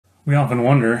We often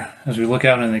wonder, as we look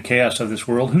out into the chaos of this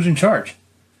world, who's in charge?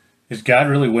 Is God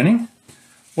really winning?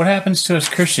 What happens to us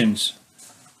Christians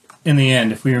in the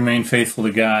end if we remain faithful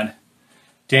to God?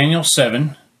 Daniel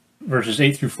 7, verses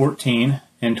 8 through 14,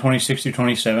 and 26 through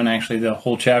 27, actually the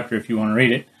whole chapter if you want to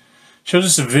read it, shows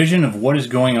us a vision of what is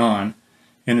going on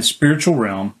in the spiritual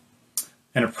realm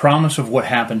and a promise of what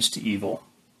happens to evil.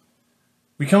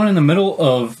 We come in the middle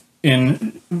of,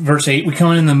 in verse 8, we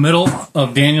come in the middle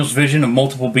of Daniel's vision of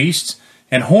multiple beasts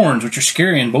and horns, which are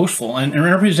scary and boastful, and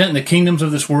represent the kingdoms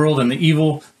of this world and the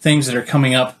evil things that are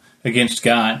coming up against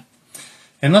God.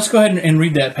 And let's go ahead and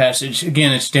read that passage.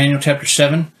 Again, it's Daniel chapter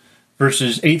 7,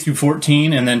 verses 8 through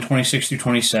 14, and then 26 through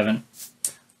 27.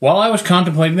 While I was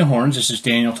contemplating the horns, this is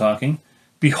Daniel talking,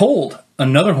 behold,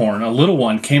 another horn, a little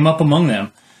one, came up among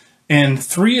them, and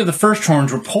 3 of the first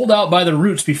horns were pulled out by the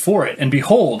roots before it. And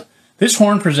behold, this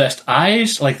horn possessed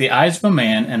eyes like the eyes of a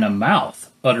man, and a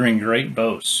mouth uttering great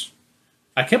boasts.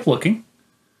 I kept looking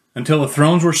until the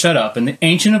thrones were set up, and the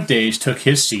Ancient of Days took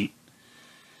his seat.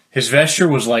 His vesture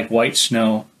was like white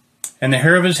snow, and the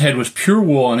hair of his head was pure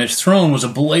wool, and his throne was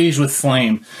ablaze with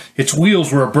flame. Its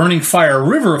wheels were a burning fire. A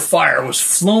river of fire was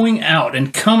flowing out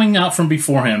and coming out from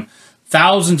before him.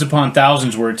 Thousands upon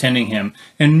thousands were attending him,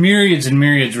 and myriads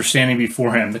were standing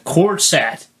before him. The court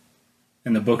sat,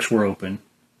 and the books were open.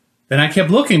 Then I kept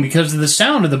looking because of the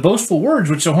sound of the boastful words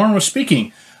which the horn was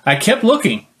speaking. I kept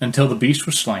looking until the beast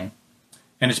was slain,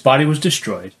 and its body was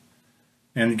destroyed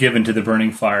and given to the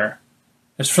burning fire.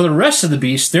 As for the rest of the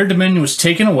beasts, their dominion was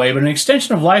taken away, but an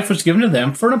extension of life was given to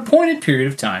them for an appointed period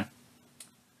of time.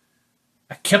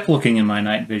 I kept looking in my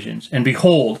night visions, and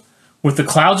behold, with the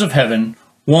clouds of heaven,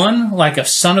 one like a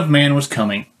son of man was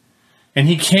coming. And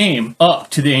he came up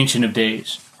to the Ancient of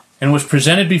Days, and was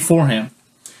presented before him.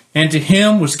 And to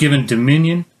him was given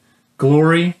dominion,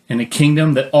 glory, and a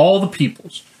kingdom, that all the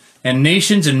peoples and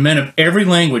nations and men of every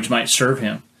language might serve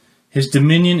him. His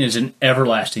dominion is an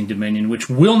everlasting dominion, which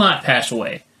will not pass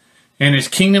away, and his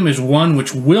kingdom is one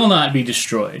which will not be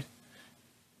destroyed.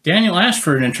 Daniel asked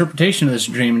for an interpretation of this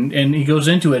dream, and he goes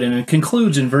into it, and it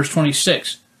concludes in verse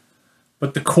 26.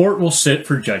 But the court will sit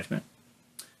for judgment,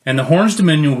 and the horn's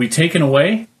dominion will be taken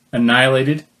away,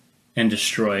 annihilated, and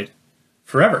destroyed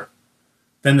forever.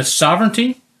 Then the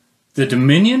sovereignty, the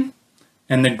dominion,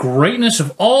 and the greatness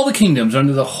of all the kingdoms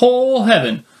under the whole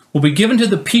heaven will be given to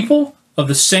the people of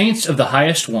the saints of the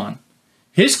highest one.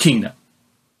 His kingdom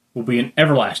will be an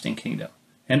everlasting kingdom,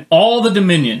 and all the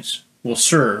dominions will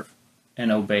serve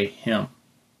and obey him.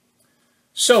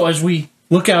 So as we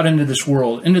look out into this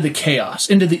world, into the chaos,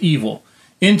 into the evil,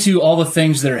 into all the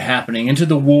things that are happening, into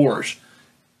the wars,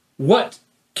 what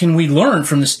can we learn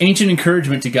from this ancient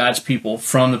encouragement to God's people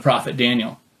from the prophet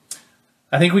Daniel?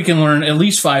 I think we can learn at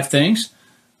least 5 things.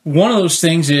 One of those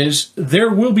things is there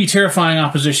will be terrifying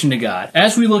opposition to God.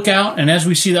 As we look out and as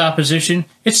we see the opposition,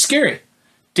 it's scary.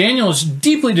 Daniel is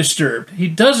deeply disturbed. He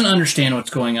doesn't understand what's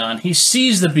going on. He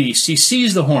sees the beast, he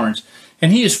sees the horns,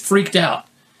 and he is freaked out.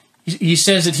 He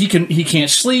says that he can't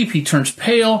sleep. He turns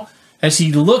pale as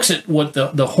he looks at what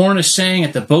the horn is saying,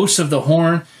 at the boasts of the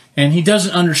horn, and he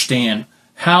doesn't understand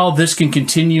how this can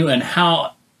continue and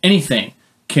how anything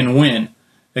can win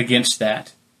against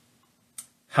that.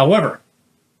 However,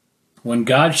 when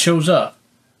God shows up,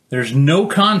 there's no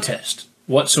contest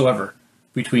whatsoever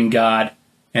between God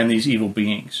and these evil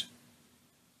beings.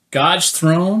 God's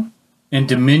throne and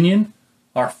dominion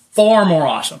are far more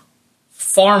awesome,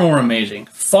 far more amazing,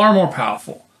 far more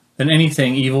powerful than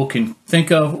anything evil can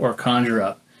think of or conjure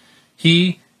up.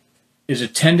 He is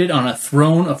attended on a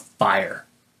throne of fire.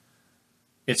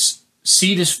 Its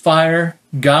seat is fire.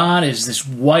 God is this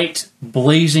white,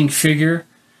 blazing figure,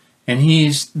 and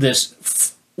he's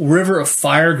this river of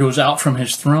fire goes out from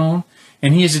his throne,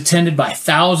 and he is attended by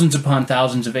thousands upon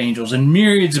thousands of angels and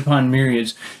myriads upon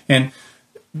myriads. And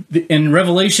in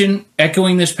Revelation,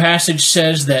 echoing this passage,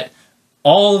 says that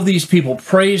all of these people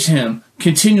praise him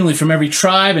continually from every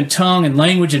tribe and tongue and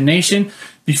language and nation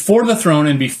before the throne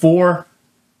and before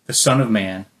the Son of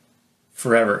Man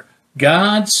forever.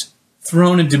 God's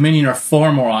throne and dominion are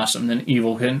far more awesome than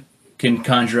evil can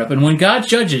conjure up. And when God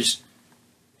judges,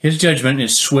 his judgment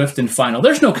is swift and final.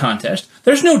 There's no contest.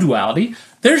 There's no duality.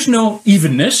 There's no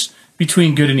evenness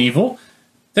between good and evil.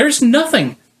 There's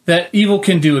nothing that evil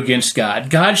can do against God.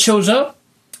 God shows up.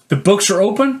 The books are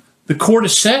open. The court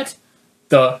is set.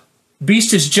 The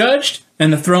beast is judged.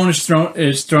 And the throne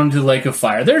is thrown to the lake of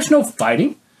fire. There's no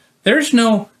fighting. There's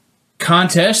no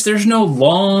contest. There's no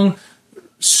long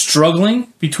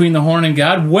struggling between the horn and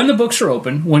God. When the books are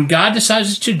open, when God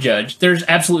decides to judge, there's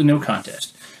absolutely no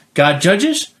contest. God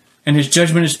judges, and his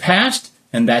judgment is passed,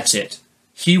 and that's it.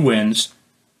 He wins,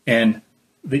 and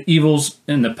the evils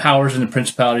and the powers and the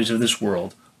principalities of this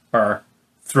world are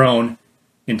thrown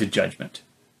into judgment.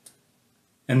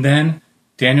 And then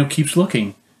Daniel keeps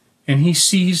looking, and he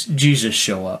sees Jesus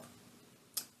show up.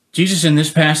 Jesus in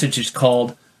this passage is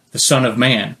called the Son of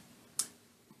Man.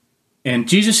 And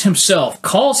Jesus himself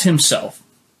calls himself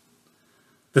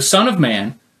the Son of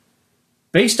Man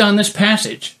based on this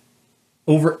passage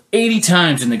over 80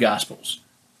 times in the Gospels.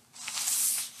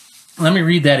 Let me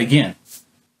read that again.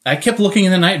 I kept looking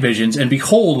in the night visions, and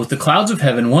behold, with the clouds of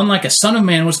heaven, one like a son of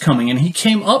man was coming, and he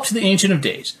came up to the Ancient of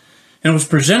Days, and was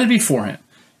presented before him.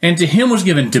 And to him was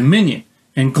given dominion,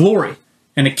 and glory,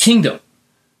 and a kingdom,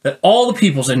 that all the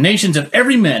peoples and nations of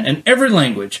every man and every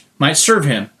language might serve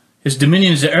him. His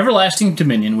dominion is an everlasting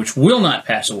dominion, which will not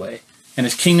pass away, and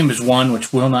his kingdom is one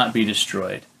which will not be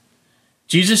destroyed.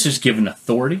 Jesus is given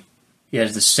authority. He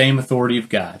has the same authority of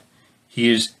God.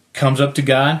 Comes up to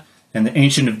God, and the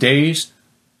Ancient of Days,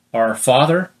 our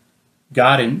Father,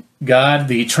 God,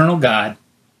 the eternal God,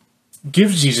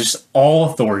 gives Jesus all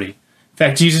authority. In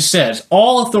fact, Jesus says,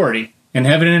 all authority in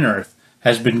heaven and earth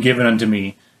has been given unto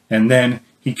me. And then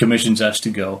he commissions us to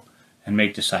go and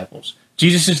make disciples.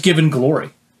 Jesus is given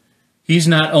glory. He's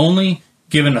not only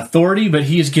given authority, but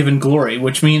he is given glory,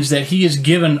 which means that he is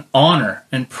given honor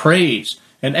and praise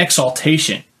and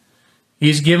exaltation. He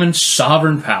is given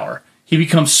sovereign power. He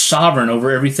becomes sovereign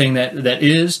over everything that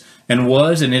is and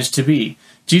was and is to be.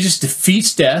 Jesus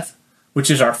defeats death, which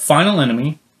is our final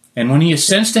enemy, and when he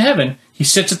ascends to heaven, he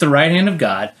sits at the right hand of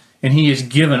God, and he is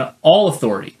given all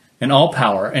authority and all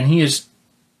power, and he is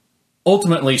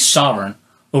ultimately sovereign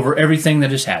over everything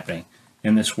that is happening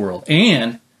in this world.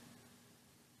 And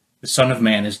the Son of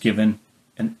Man is given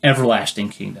an everlasting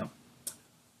kingdom.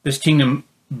 This kingdom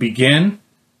began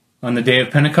on the day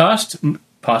of Pentecost,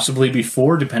 possibly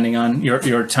before, depending on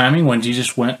your timing, when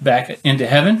Jesus went back into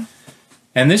heaven.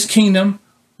 And this kingdom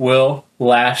will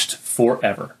last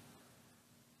forever.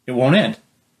 It won't end.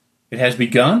 It has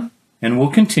begun and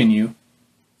will continue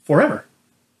forever.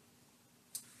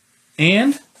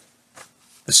 And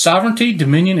the sovereignty,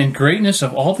 dominion, and greatness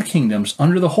of all the kingdoms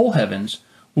under the whole heavens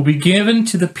will be given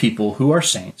to the people who are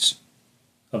saints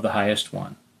of the highest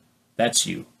one. That's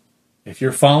you. If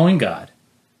you're following God,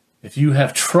 if you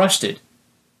have trusted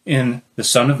in the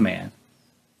Son of Man,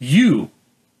 you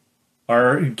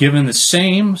are given the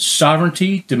same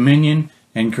sovereignty, dominion,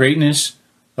 and greatness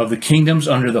of the kingdoms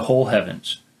under the whole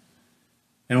heavens.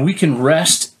 And we can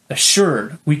rest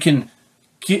assured. We can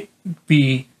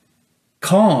be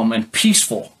calm and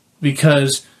peaceful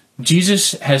because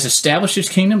Jesus has established his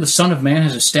kingdom. The Son of Man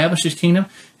has established his kingdom.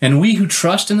 And we who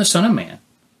trust in the Son of Man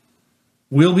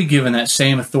will be given that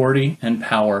same authority and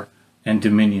power and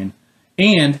dominion.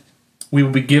 And we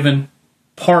will be given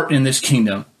part in this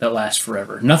kingdom that lasts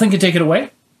forever. Nothing can take it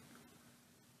away.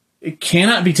 It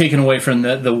cannot be taken away from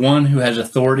the one who has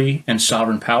authority and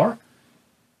sovereign power.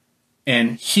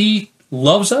 And he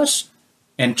loves us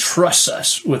and trusts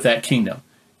us with that kingdom.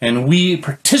 And we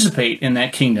participate in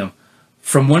that kingdom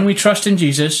from when we trust in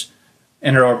Jesus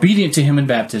and are obedient to him in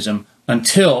baptism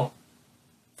until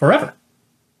forever.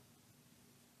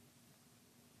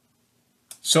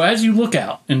 So as you look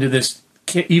out into this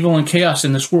evil and chaos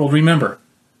in this world, remember,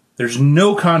 there's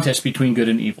no contest between good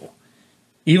and evil.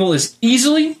 Evil is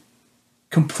easily,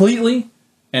 completely,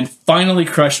 and finally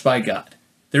crushed by God.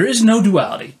 There is no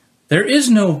duality. There is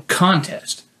no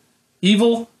contest.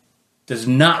 Evil does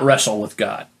not wrestle with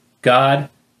God. God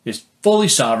is fully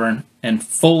sovereign and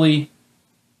fully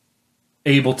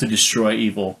able to destroy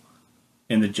evil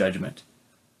in the judgment.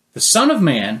 The Son of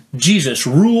Man, Jesus,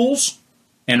 rules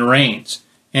and reigns.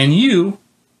 And you,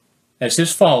 as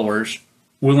his followers,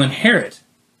 will inherit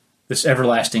this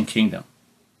everlasting kingdom.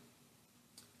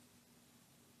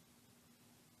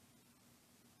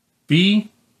 Be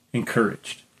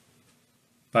encouraged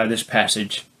by this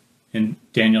passage in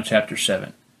Daniel chapter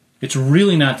 7. It's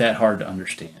really not that hard to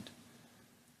understand.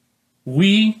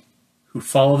 We who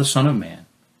follow the Son of Man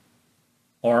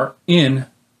are in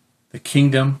the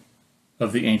kingdom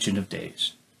of the Ancient of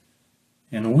Days.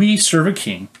 And we serve a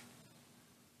king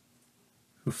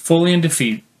who fully and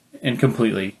defeat and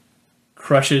completely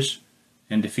crushes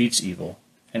and defeats evil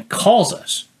and calls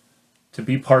us to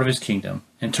be part of his kingdom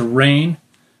and to reign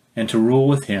and to rule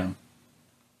with him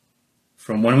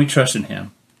from when we trust in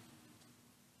him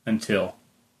until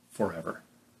forever.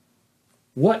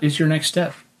 What is your next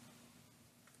step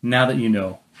now that you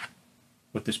know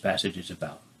what this passage is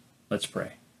about? Let's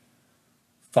pray.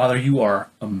 Father, you are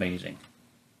amazing.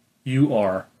 You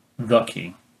are the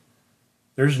King.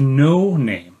 There's no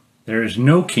name, there is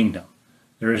no kingdom,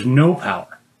 there is no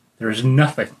power, there is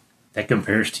nothing that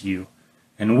compares to you.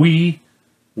 And we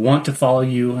want to follow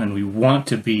you, and we want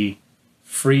to be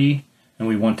free, and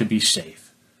we want to be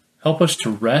safe. Help us to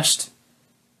rest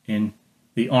in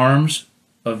the arms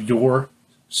of your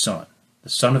Son, the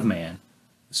Son of Man,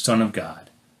 the Son of God,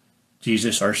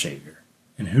 Jesus our Savior,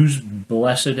 in whose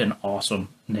blessed and awesome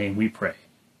name we pray.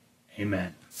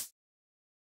 Amen.